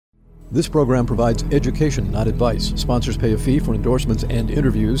This program provides education, not advice. Sponsors pay a fee for endorsements and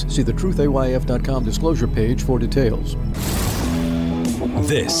interviews. See the truthayf.com disclosure page for details.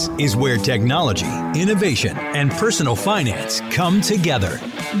 This is where technology, innovation, and personal finance come together.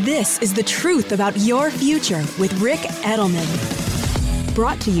 This is the truth about your future with Rick Edelman.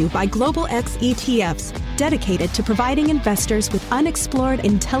 Brought to you by Global X ETFs, dedicated to providing investors with unexplored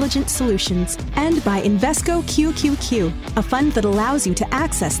intelligent solutions, and by Invesco QQQ, a fund that allows you to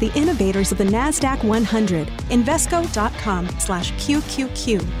access the innovators of the NASDAQ 100.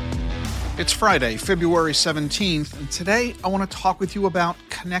 Invesco.com/QQQ. It's Friday, February 17th, and today I want to talk with you about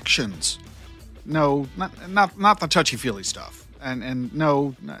connections. No, not the touchy-feely stuff. And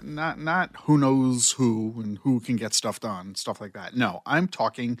no, not who knows who and who can get stuff done, stuff like that. No, I'm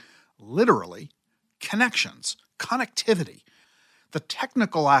talking literally connections, connectivity, the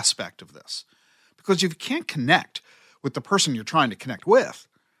technical aspect of this. Because if you can't connect with the person you're trying to connect with,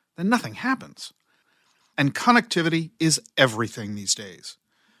 then nothing happens. And connectivity is everything these days.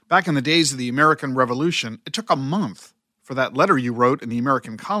 Back in the days of the American Revolution, it took a month for that letter you wrote in the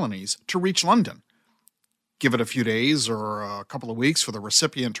American colonies to reach London. Give it a few days or a couple of weeks for the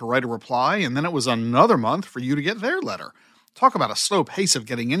recipient to write a reply, and then it was another month for you to get their letter. Talk about a slow pace of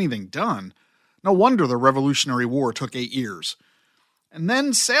getting anything done. No wonder the Revolutionary War took 8 years. And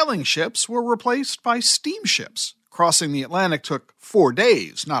then sailing ships were replaced by steamships. Crossing the Atlantic took 4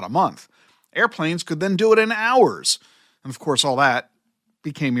 days, not a month. Airplanes could then do it in hours. And of course, all that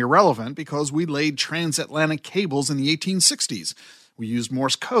became irrelevant because we laid transatlantic cables in the 1860s. We used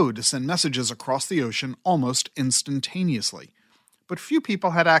Morse code to send messages across the ocean almost instantaneously. But few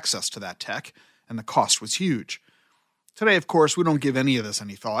people had access to that tech, and the cost was huge. Today, of course, we don't give any of this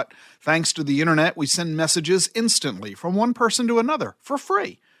any thought. Thanks to the internet, we send messages instantly from one person to another for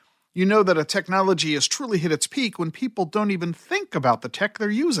free. You know that a technology has truly hit its peak when people don't even think about the tech they're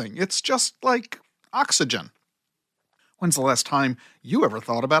using. It's just like oxygen. When's the last time you ever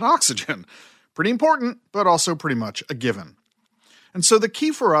thought about oxygen? Pretty important, but also pretty much a given. And so the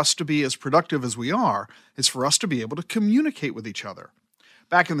key for us to be as productive as we are is for us to be able to communicate with each other.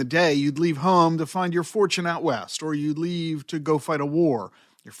 Back in the day, you'd leave home to find your fortune out west, or you'd leave to go fight a war.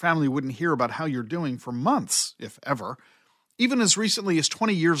 Your family wouldn't hear about how you're doing for months, if ever. Even as recently as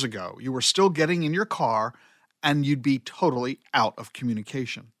 20 years ago, you were still getting in your car and you'd be totally out of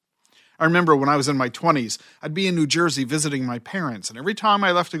communication. I remember when I was in my 20s, I'd be in New Jersey visiting my parents, and every time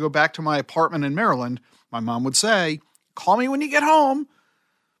I left to go back to my apartment in Maryland, my mom would say, "Call me when you get home."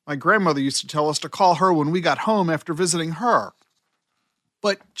 My grandmother used to tell us to call her when we got home after visiting her.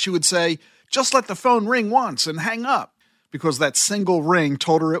 But she would say, "Just let the phone ring once and hang up," because that single ring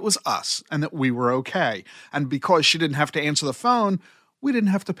told her it was us and that we were okay. And because she didn't have to answer the phone, we didn't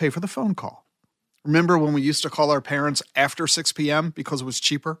have to pay for the phone call. Remember when we used to call our parents after 6 p.m. because it was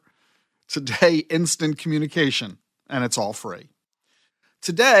cheaper? Today, instant communication, and it's all free.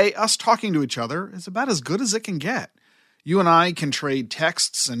 Today, us talking to each other is about as good as it can get. You and I can trade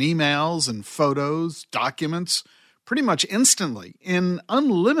texts and emails and photos, documents, pretty much instantly in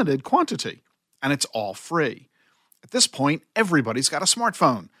unlimited quantity, and it's all free. At this point, everybody's got a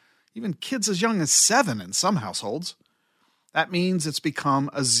smartphone, even kids as young as 7 in some households. That means it's become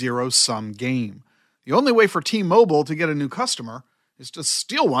a zero-sum game. The only way for T-Mobile to get a new customer is to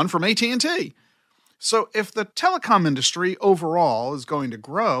steal one from AT&T. So if the telecom industry overall is going to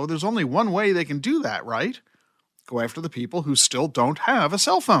grow, there's only one way they can do that, right? Go after the people who still don't have a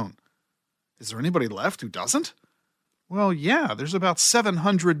cell phone. Is there anybody left who doesn't? Well, yeah, there's about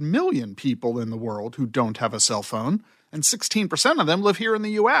 700 million people in the world who don't have a cell phone, and 16% of them live here in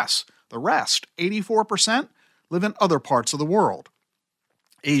the U.S. The rest, 84%, live in other parts of the world.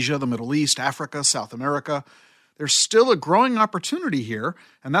 Asia, the Middle East, Africa, South America. There's still a growing opportunity here,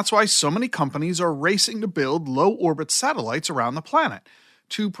 and that's why so many companies are racing to build low-orbit satellites around the planet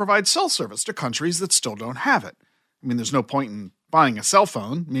to provide cell service to countries that still don't have it. I mean, there's no point in buying a cell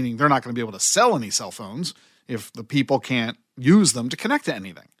phone, meaning they're not going to be able to sell any cell phones if the people can't use them to connect to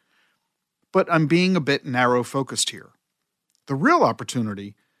anything. But I'm being a bit narrow-focused here. The real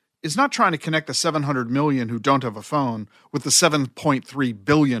opportunity is not trying to connect the 700 million who don't have a phone with the 7.3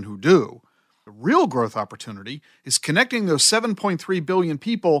 billion who do. The real growth opportunity is connecting those 7.3 billion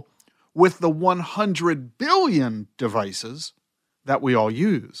people with the 100 billion devices that we all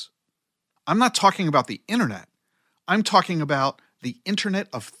use. I'm not talking about the internet. I'm talking about the Internet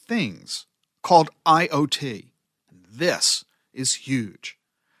of Things, called IoT. This is huge.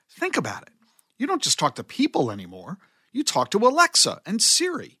 Think about it. You don't just talk to people anymore. You talk to Alexa and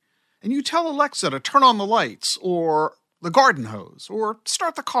Siri. And you tell Alexa to turn on the lights, or the garden hose, or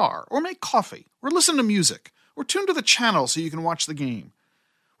start the car, or make coffee, or listen to music, or tune to the channel so you can watch the game.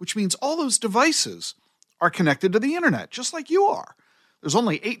 which means all those devices are connected to the internet, just like you are. There's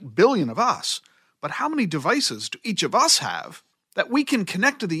only 8 billion of us, but how many devices do each of us have that we can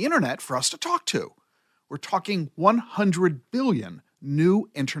connect to the internet for us to talk to? We're talking 100 billion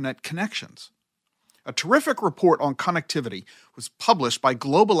new internet connections. A terrific report on connectivity was published by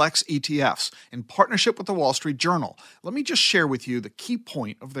Global X ETFs in partnership with the Wall Street Journal. Let me just share with you the key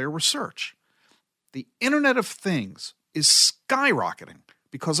point of their research. The Internet of Things is skyrocketing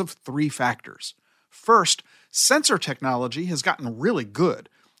because of 3 factors. First, sensor technology has gotten really good.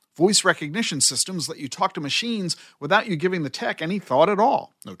 Voice recognition systems let you talk to machines without you giving the tech any thought at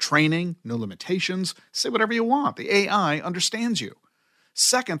all. No training, no limitations. Say whatever you want. The AI understands you.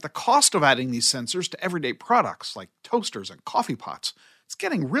 Second, the cost of adding these sensors to everyday products like toasters and coffee pots, it's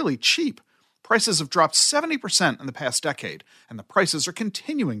getting really cheap. Prices have dropped 70% in the past decade, and the prices are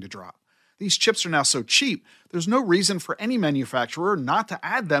continuing to drop. These chips are now so cheap, there's no reason for any manufacturer not to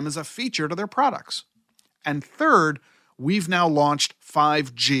add them as a feature to their products. And third, we've now launched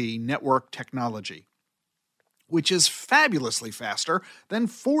 5G network technology, which is fabulously faster than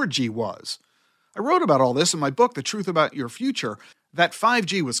 4G was. I wrote about all this in my book, The Truth About Your Future, that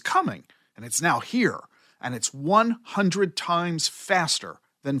 5G was coming, and it's now here, and it's 100 times faster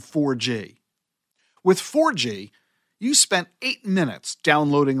than 4G. With 4G, you spent 8 minutes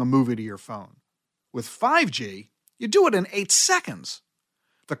downloading a movie to your phone. With 5G, you do it in 8 seconds.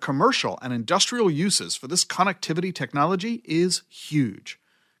 The commercial and industrial uses for this connectivity technology is huge.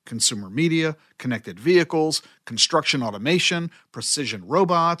 Consumer media, connected vehicles, construction automation, precision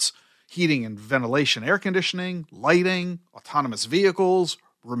robots, heating and ventilation air conditioning, lighting, autonomous vehicles,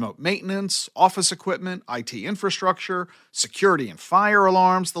 remote maintenance, office equipment, IT infrastructure, security and fire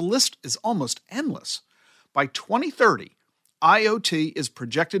alarms. The list is almost endless. By 2030, IoT is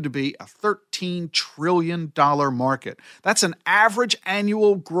projected to be a $13 trillion market. That's an average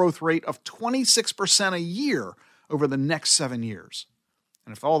annual growth rate of 26% a year over the next 7 years.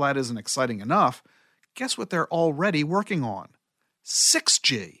 And if all that isn't exciting enough, guess what they're already working on?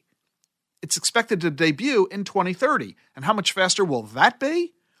 6G. It's expected to debut in 2030. And how much faster will that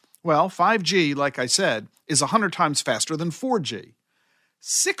be? Well, 5G, like I said, is 100 times faster than 4G.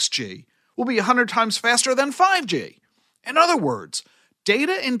 6G will be 100 times faster than 5G. In other words,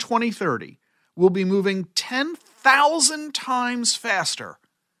 data in 2030 will be moving 10,000 times faster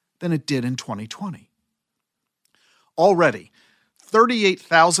than it did in 2020. Already,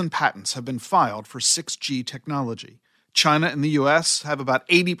 38,000 patents have been filed for 6G technology. China and the US have about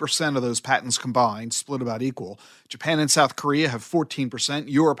 80% of those patents combined, split about equal. Japan and South Korea have 14%.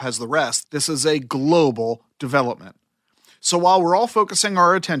 Europe has the rest. This is a global development. So while we're all focusing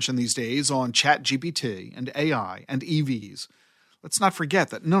our attention these days on ChatGPT and AI and EVs, let's not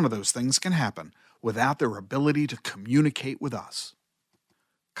forget that none of those things can happen without their ability to communicate with us.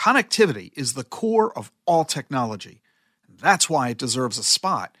 Connectivity is the core of all technology, and that's why it deserves a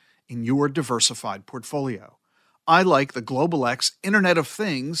spot in your diversified portfolio. I like the Global X Internet of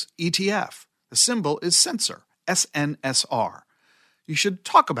Things ETF. The symbol is Sensor, SNSR. You should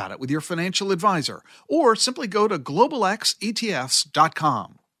talk about it with your financial advisor, or simply go to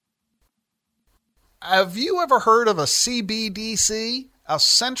globalxetfs.com. Have you ever heard of a CBDC? A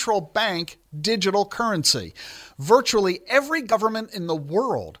central bank digital currency. Virtually every government in the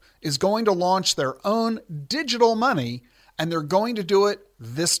world is going to launch their own digital money, and they're going to do it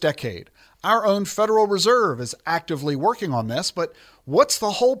this decade. Our own Federal Reserve is actively working on this, but what's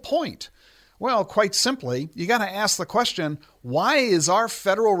the whole point? Well, quite simply, you got to ask the question, why is our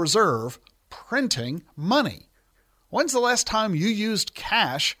Federal Reserve printing money? When's the last time you used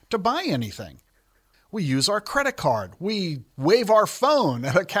cash to buy anything? We use our credit card. We wave our phone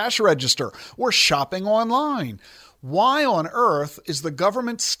at a cash register. We're shopping online. Why on earth is the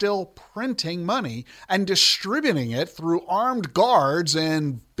government still printing money and distributing it through armed guards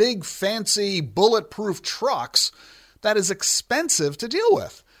and big fancy bulletproof trucks that is expensive to deal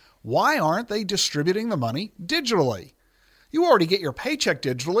with? Why aren't they distributing the money digitally? You already get your paycheck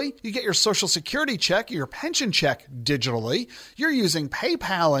digitally. You get your Social Security check, your pension check digitally. You're using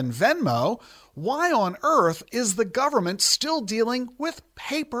PayPal and Venmo. Why on earth is the government still dealing with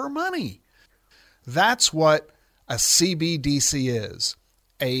paper money? That's what a CBDC is.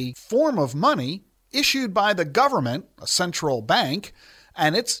 A form of money issued by the government, a central bank,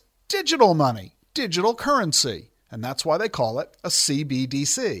 and it's digital money, digital currency. And that's why they call it a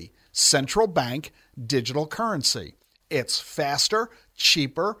CBDC, central bank digital currency. It's faster,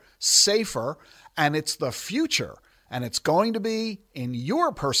 cheaper, safer, and it's the future. And it's going to be in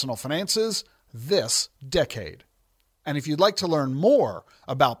your personal finances this decade. And if you'd like to learn more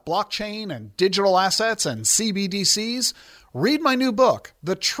about blockchain and digital assets and CBDCs, read my new book,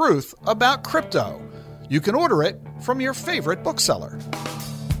 The Truth About Crypto. You can order it from your favorite bookseller.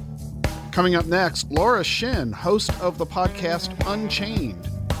 Coming up next, Laura Shin, host of the podcast Unchained.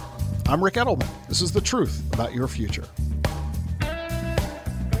 I'm Rick Edelman. This is The Truth About Your Future.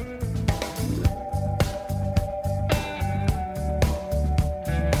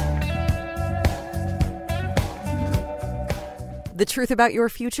 The Truth About Your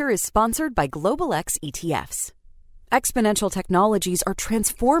Future is sponsored by Global X ETFs. Exponential technologies are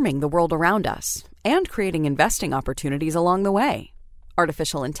transforming the world around us and creating investing opportunities along the way.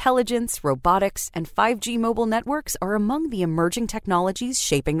 Artificial intelligence, robotics, and 5G mobile networks are among the emerging technologies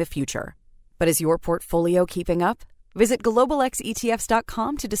shaping the future. But is your portfolio keeping up? Visit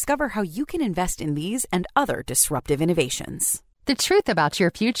globalxetfs.com to discover how you can invest in these and other disruptive innovations. The Truth About Your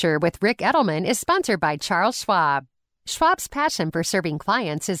Future with Rick Edelman is sponsored by Charles Schwab. Schwab's passion for serving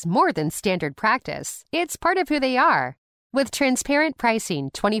clients is more than standard practice. It's part of who they are. With transparent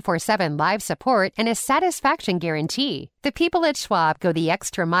pricing, 24/7 live support, and a satisfaction guarantee, the people at Schwab go the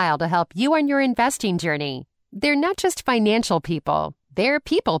extra mile to help you on your investing journey. They're not just financial people, they're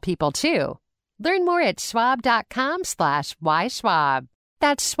people too. Learn more at schwab.com/whyschwab.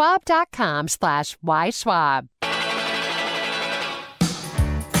 That's schwab.com/whyschwab.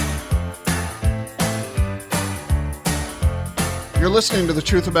 You're listening to The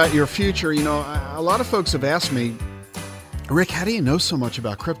Truth About Your Future. You know, a lot of folks have asked me, Rick, how do you know so much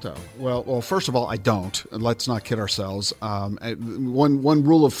about crypto? Well, first of all, I don't. Let's not kid ourselves. One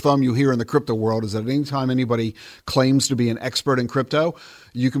rule of thumb you hear in the crypto world is that anytime anybody claims to be an expert in crypto,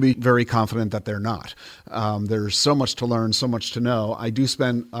 you can be very confident that they're not. There's so much to learn, so much to know. I do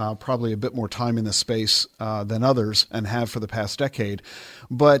spend probably a bit more time in this space than others and have for the past decade.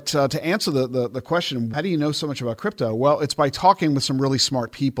 But to answer the question, how do you know so much about crypto? Well, it's by talking with some really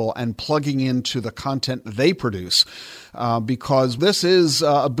smart people and plugging into the content they produce. Because this is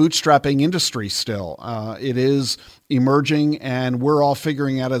a bootstrapping industry still. It is emerging, and we're all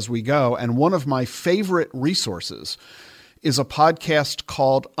figuring out as we go. And one of my favorite resources is a podcast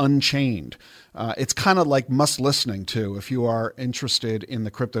called Unchained. It's kind of like must listening to if you are interested in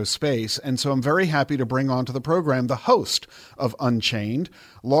the crypto space. And so I'm very happy to bring onto the program the host of Unchained,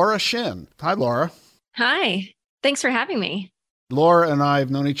 Laura Shin. Hi, Laura. Hi. Thanks for having me. Laura and I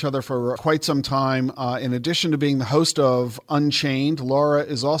have known each other for quite some time. In addition to being the host of Unchained, Laura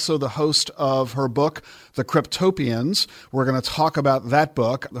is also the host of her book, The Cryptopians. We're going to talk about that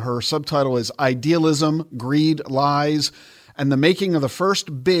book. Her subtitle is Idealism, Greed, Lies, and the Making of the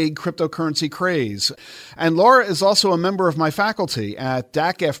First Big Cryptocurrency Craze. And Laura is also a member of my faculty at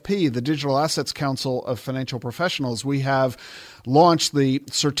DAC-FP, the Digital Assets Council of Financial Professionals. We have launched the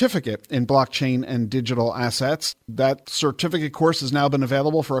certificate in blockchain and digital assets. That certificate course has now been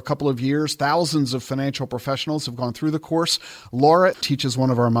available for a couple of years. Thousands of financial professionals have gone through the course. Laura teaches one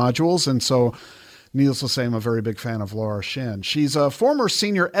of our modules, and so needless to say, I'm a very big fan of Laura Shin. She's a former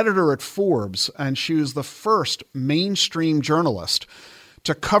senior editor at Forbes, and she was the first mainstream journalist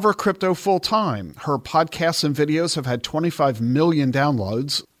to cover crypto full-time. Her podcasts and videos have had 25 million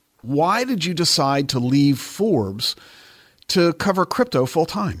downloads. Why did you decide to leave Forbes to cover crypto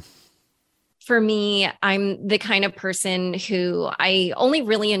full-time? For me, I'm the kind of person who I only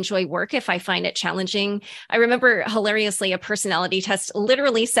really enjoy work if I find it challenging. I remember hilariously, a personality test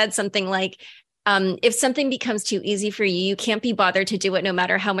literally said something like, if something becomes too easy for you, you can't be bothered to do it no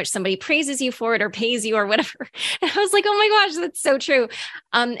matter how much somebody praises you for it or pays you or whatever. And I was like, oh my gosh, that's so true.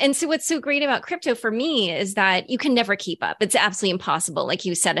 And so what's so great about crypto for me is that you can never keep up. It's absolutely impossible, like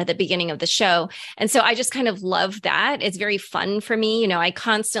you said at the beginning of the show. And so I just kind of love that. It's very fun for me. You know, I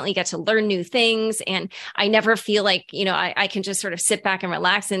constantly get to learn new things, and I never feel like, you know, I can just sort of sit back and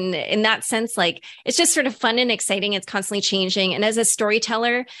relax. And in that sense, like, it's just sort of fun and exciting. It's constantly changing. And as a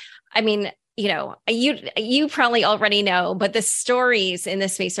storyteller, I mean, you know, you probably already know, but the stories in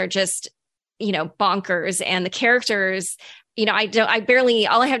this space are just, you know, bonkers. And the characters, you know,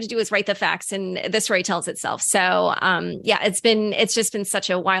 all I have to do is write the facts and the story tells itself. So yeah, it's just been such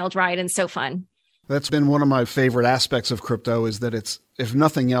a wild ride and so fun. That's been one of my favorite aspects of crypto, is that it's, if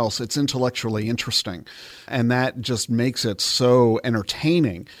nothing else, it's intellectually interesting. And that just makes it so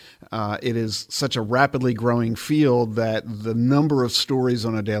entertaining. It is such a rapidly growing field that the number of stories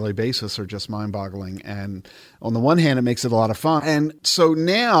on a daily basis are just mind-boggling. And on the one hand, it makes it a lot of fun. And so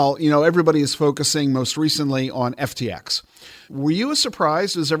now, you know, everybody is focusing most recently on FTX. Were you as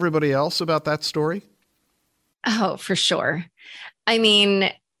surprised as everybody else about that story? Oh, for sure. I mean,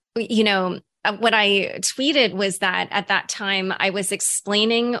 you know, what I tweeted was that at that time I was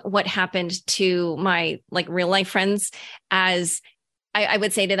explaining what happened to my real life friends as I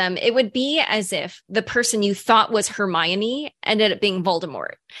would say to them, it would be as if the person you thought was Hermione ended up being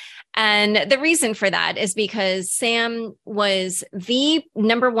Voldemort. And the reason for that is because Sam was the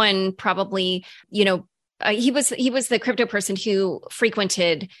number one, probably, he was the crypto person who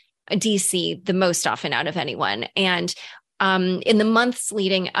frequented DC the most often out of anyone. And in the months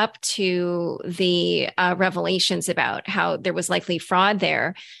leading up to the revelations about how there was likely fraud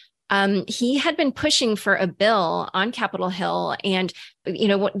there, he had been pushing for a bill on Capitol Hill. And,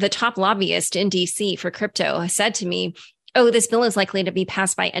 the top lobbyist in DC for crypto said to me, oh, this bill is likely to be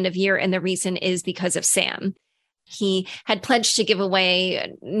passed by end of year. And the reason is because of Sam. He had pledged to give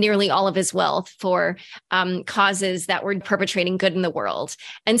away nearly all of his wealth for causes that were perpetrating good in the world.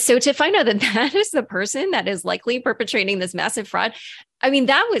 And so to find out that that is the person that is likely perpetrating this massive fraud,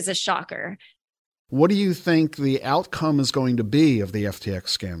 that was a shocker. What do you think the outcome is going to be of the FTX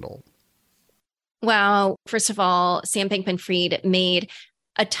scandal? Well, first of all, Sam Bankman-Fried made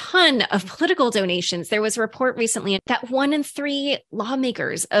a ton of political donations. There was a report recently that 1 in 3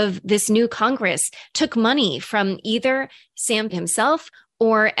 lawmakers of this new Congress took money from either Sam himself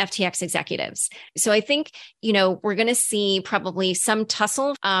or FTX executives. So I think, we're going to see probably some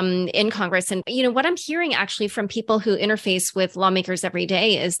tussle in Congress. And, what I'm hearing actually from people who interface with lawmakers every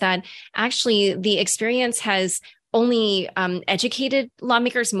day is that actually the experience has only educated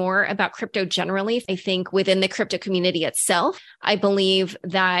lawmakers more about crypto generally. I think within the crypto community itself, I believe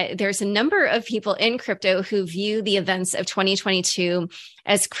that there's a number of people in crypto who view the events of 2022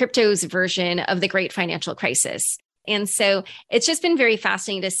 as crypto's version of the great financial crisis. And so it's just been very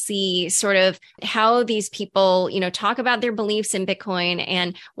fascinating to see sort of how these people, talk about their beliefs in Bitcoin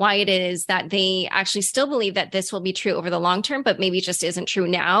and why it is that they actually still believe that this will be true over the long term, but maybe just isn't true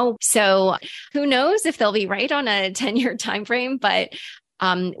now. So who knows if they'll be right on a 10-year time frame, but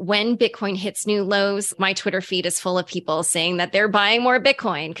when Bitcoin hits new lows, my Twitter feed is full of people saying that they're buying more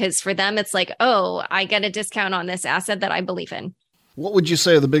Bitcoin because for them, it's like, oh, I get a discount on this asset that I believe in. What would you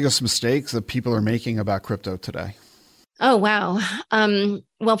say are the biggest mistakes that people are making about crypto today? Oh, wow.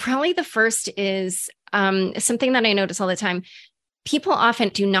 Well, probably the first is something that I notice all the time. People often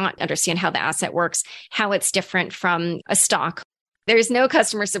do not understand how the asset works, how it's different from a stock. There's no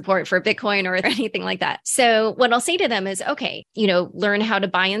customer support for Bitcoin or anything like that. So what I'll say to them is, okay, learn how to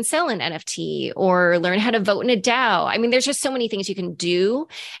buy and sell an NFT or learn how to vote in a DAO. There's just so many things you can do.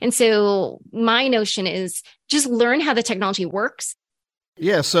 And so my notion is just learn how the technology works.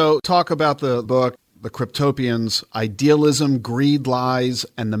 Yeah. So talk about the book, The Cryptopians, Idealism, Greed, Lies,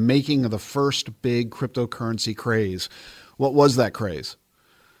 and the Making of the First Big Cryptocurrency Craze. What was that craze?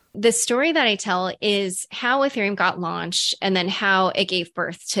 The story that I tell is how Ethereum got launched and then how it gave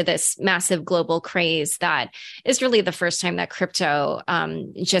birth to this massive global craze that is really the first time that crypto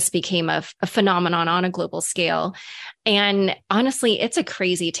just became a phenomenon on a global scale. And honestly, it's a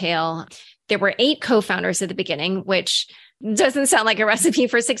crazy tale. There were 8 co-founders at the beginning, which doesn't sound like a recipe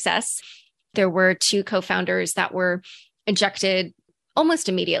for success. There were 2 co-founders that were ejected almost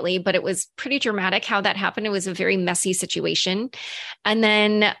immediately, but it was pretty dramatic how that happened. It was a very messy situation. And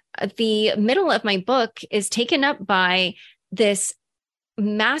then the middle of my book is taken up by this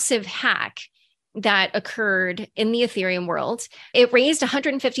massive hack that occurred in the Ethereum world. It raised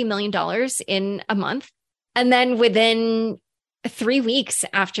 $150 million in a month. And then within 3 weeks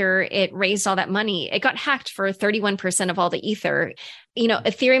after it raised all that money, it got hacked for 31% of all the Ether.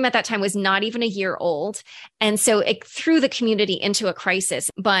 Ethereum at that time was not even a year old. And so it threw the community into a crisis.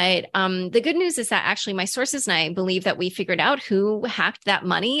 But the good news is that actually my sources and I believe that we figured out who hacked that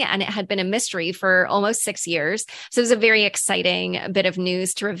money, and it had been a mystery for almost 6 years. So it was a very exciting bit of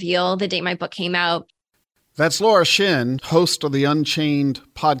news to reveal the day my book came out. That's Laura Shin, host of the Unchained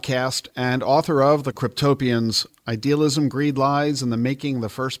podcast and author of The Cryptopians, Idealism, Greed, Lies, and the Making of the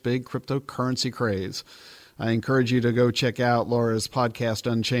First Big Cryptocurrency Craze. I encourage you to go check out Laura's podcast,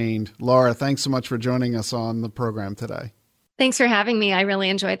 Unchained. Laura, thanks so much for joining us on the program today. Thanks for having me. I really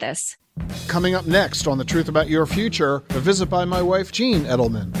enjoyed this. Coming up next on The Truth About Your Future, a visit by my wife, Jean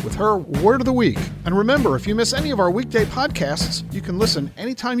Edelman, with her Word of the Week. And remember, if you miss any of our weekday podcasts, you can listen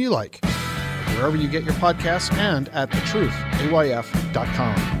anytime you like, wherever you get your podcasts and at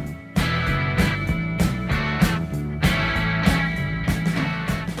thetruthayf.com.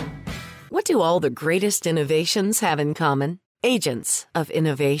 What do all the greatest innovations have in common? Agents of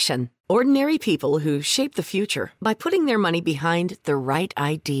innovation. Ordinary people who shape the future by putting their money behind the right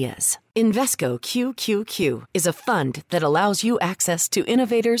ideas. Invesco QQQ is a fund that allows you access to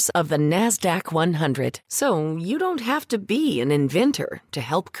innovators of the NASDAQ 100. So you don't have to be an inventor to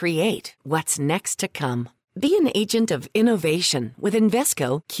help create what's next to come. Be an agent of innovation with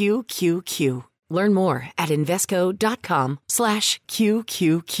Invesco QQQ. Learn more at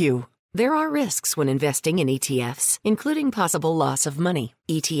Invesco.com/QQQ. There are risks when investing in ETFs, including possible loss of money.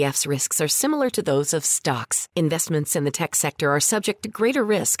 ETFs' risks are similar to those of stocks. Investments in the tech sector are subject to greater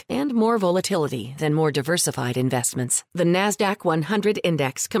risk and more volatility than more diversified investments. The NASDAQ 100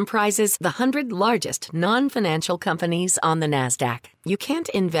 Index comprises the 100 largest non-financial companies on the NASDAQ. You can't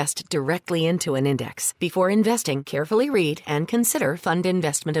invest directly into an index. Before investing, carefully read and consider fund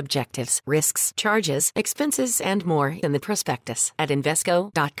investment objectives, risks, charges, expenses, and more in the prospectus at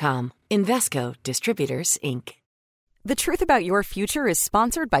Invesco.com. Invesco Distributors, Inc. The Truth About Your Future is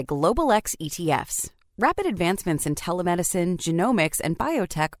sponsored by Global X ETFs. Rapid advancements in telemedicine, genomics, and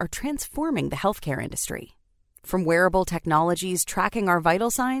biotech are transforming the healthcare industry. From wearable technologies tracking our vital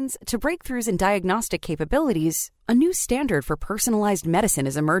signs to breakthroughs in diagnostic capabilities, a new standard for personalized medicine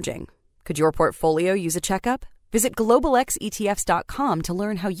is emerging. Could your portfolio use a checkup? Visit globalxetfs.com to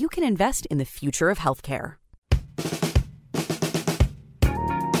learn how you can invest in the future of healthcare.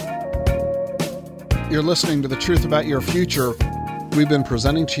 You're listening to The Truth About Your Future. We've been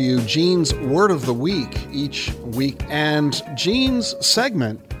presenting to you Jean's Word of the Week each week, and Jean's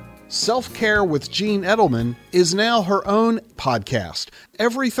segment, Self-Care with Jean Edelman, is now her own podcast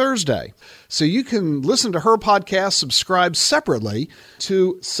every Thursday. So you can listen to her podcast, subscribe separately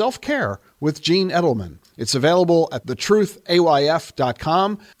to Self-Care with Jean Edelman. It's available at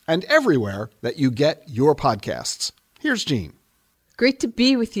thetruthayf.com and everywhere that you get your podcasts. Here's Jean. Great to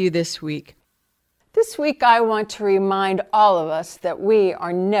be with you this week. This week, I want to remind all of us that we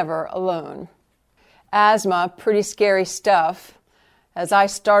are never alone. Asthma, pretty scary stuff. As I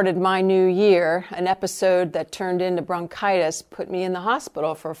started my new year, an episode that turned into bronchitis put me in the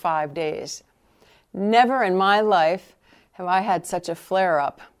hospital for 5 days. Never in my life have I had such a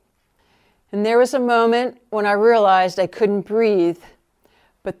flare-up. And there was a moment when I realized I couldn't breathe.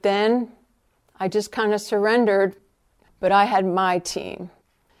 But then I just kind of surrendered. But I had my team.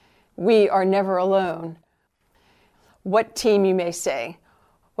 We are never alone. What team, you may say?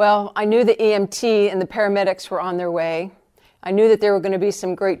 Well, I knew the EMT and the paramedics were on their way. I knew that there were going to be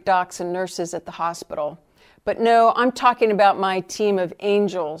some great docs and nurses at the hospital. But no, I'm talking about my team of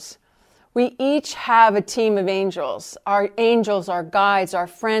angels. We each have a team of angels. Our angels, our guides, our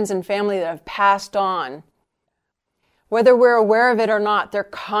friends and family that have passed on. Whether we're aware of it or not, they're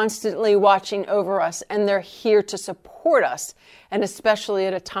constantly watching over us, and they're here to support us, and especially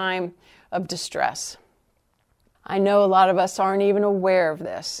at a time of distress. I know a lot of us aren't even aware of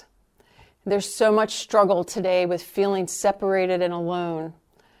this. There's so much struggle today with feeling separated and alone.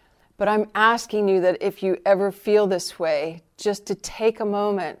 But I'm asking you that if you ever feel this way, just to take a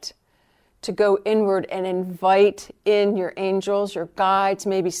moment to go inward and invite in your angels, your guides,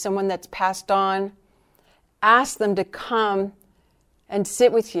 maybe someone that's passed on. Ask them to come and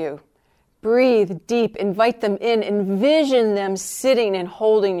sit with you. Breathe deep, invite them in, envision them sitting and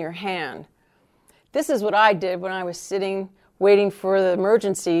holding your hand. This is what I did when I was sitting, waiting for the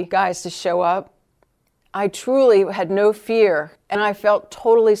emergency guys to show up. I truly had no fear, and I felt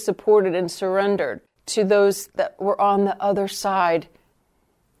totally supported and surrendered to those that were on the other side,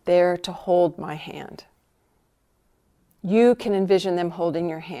 there to hold my hand. You can envision them holding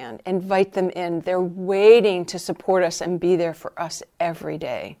your hand. Invite them in. They're waiting to support us and be there for us every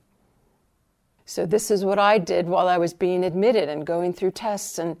day. So this is what I did while I was being admitted and going through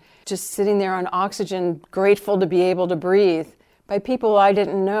tests and just sitting there on oxygen, grateful to be able to breathe by people I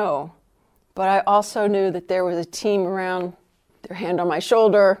didn't know. But I also knew that there was a team around, their hand on my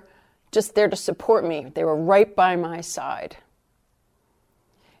shoulder, just there to support me. They were right by my side.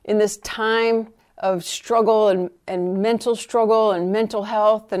 In this time of struggle and mental struggle and mental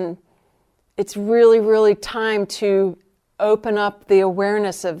health, and it's really, really time to open up the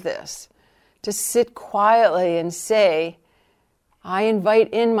awareness of this, to sit quietly and say, I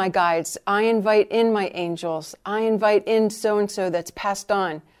invite in my guides, I invite in my angels, I invite in so-and-so that's passed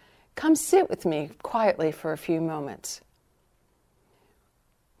on. Come sit with me quietly for a few moments.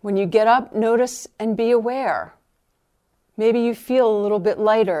 When you get up, notice and be aware. Maybe you feel a little bit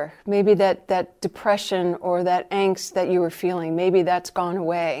lighter. Maybe that depression or that angst that you were feeling, maybe that's gone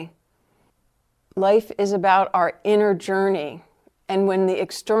away. Life is about our inner journey. And when the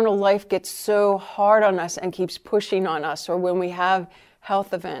external life gets so hard on us and keeps pushing on us, or when we have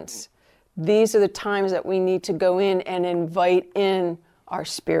health events, these are the times that we need to go in and invite in our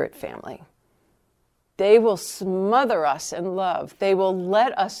spirit family. They will smother us in love. They will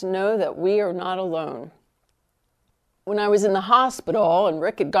let us know that we are not alone. When I was in the hospital and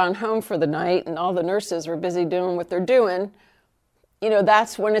Rick had gone home for the night and all the nurses were busy doing what they're doing,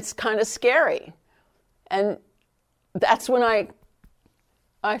 that's when it's kind of scary. And that's when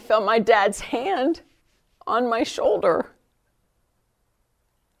I felt my dad's hand on my shoulder.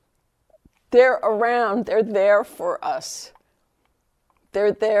 They're around. They're there for us.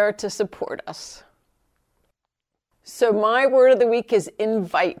 They're there to support us. So my word of the week is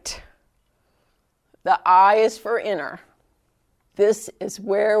invite. The I is for inner. This is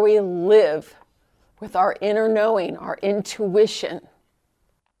where we live with our inner knowing, our intuition.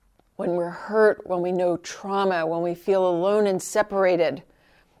 When we're hurt, when we know trauma, when we feel alone and separated,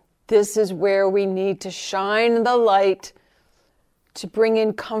 this is where we need to shine the light to bring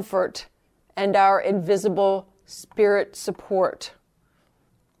in comfort and our invisible spirit support.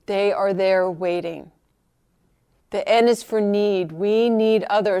 They are there waiting. The N is for need. We need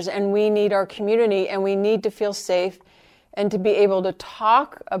others and we need our community and we need to feel safe and to be able to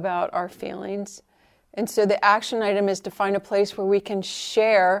talk about our feelings. And so the action item is to find a place where we can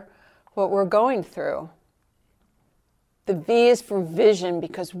share what we're going through. The V is for vision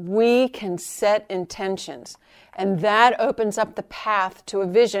because we can set intentions and that opens up the path to a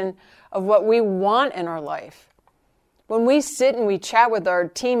vision of what we want in our life. When we sit and we chat with our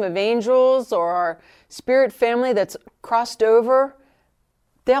team of angels or our spirit family that's crossed over,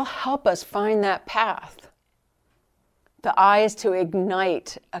 they'll help us find that path. The I is to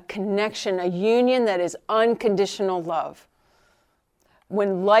ignite a connection, a union that is unconditional love.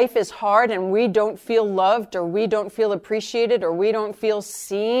 When life is hard and we don't feel loved or we don't feel appreciated or we don't feel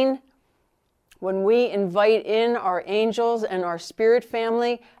seen, when we invite in our angels and our spirit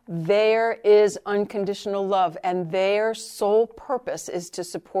family, there is unconditional love and their sole purpose is to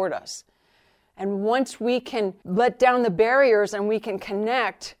support us. And once we can let down the barriers and we can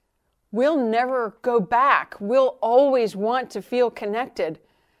connect, we'll never go back. We'll always want to feel connected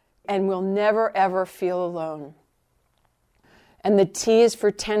and we'll never ever feel alone. And the T is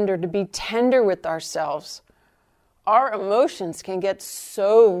for tender, to be tender with ourselves. Our emotions can get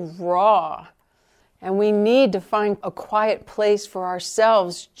so raw. And we need to find a quiet place for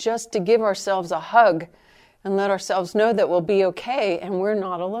ourselves just to give ourselves a hug and let ourselves know that we'll be okay and we're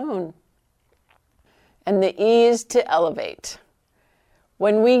not alone. And the E is to elevate.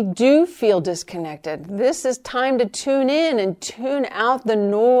 When we do feel disconnected, this is time to tune in and tune out the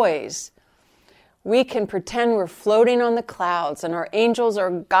noise. We can pretend we're floating on the clouds and our angels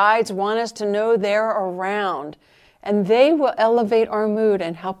or guides want us to know they're around. And they will elevate our mood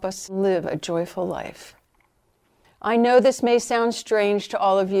and help us live a joyful life. I know this may sound strange to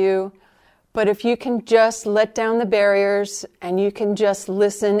all of you, but if you can just let down the barriers and you can just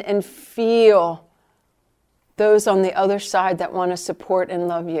listen and feel those on the other side that want to support and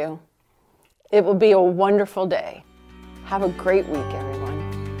love you, it will be a wonderful day. Have a great week, everyone.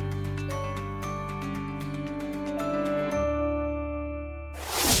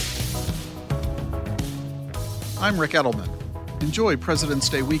 I'm Rick Edelman. Enjoy President's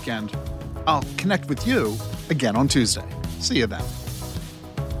Day weekend. I'll connect with you again on Tuesday. See you then.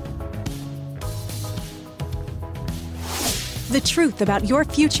 The Truth About Your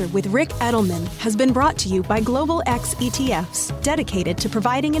Future with Rick Edelman has been brought to you by Global X ETFs, dedicated to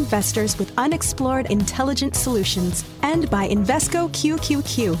providing investors with unexplored intelligent solutions, and by Invesco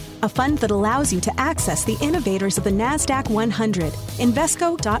QQQ, a fund that allows you to access the innovators of the NASDAQ 100.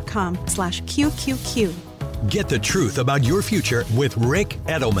 Invesco.com/QQQ. Get the truth about your future with Rick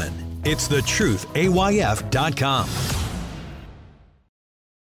Edelman. It's thetruthayf.com.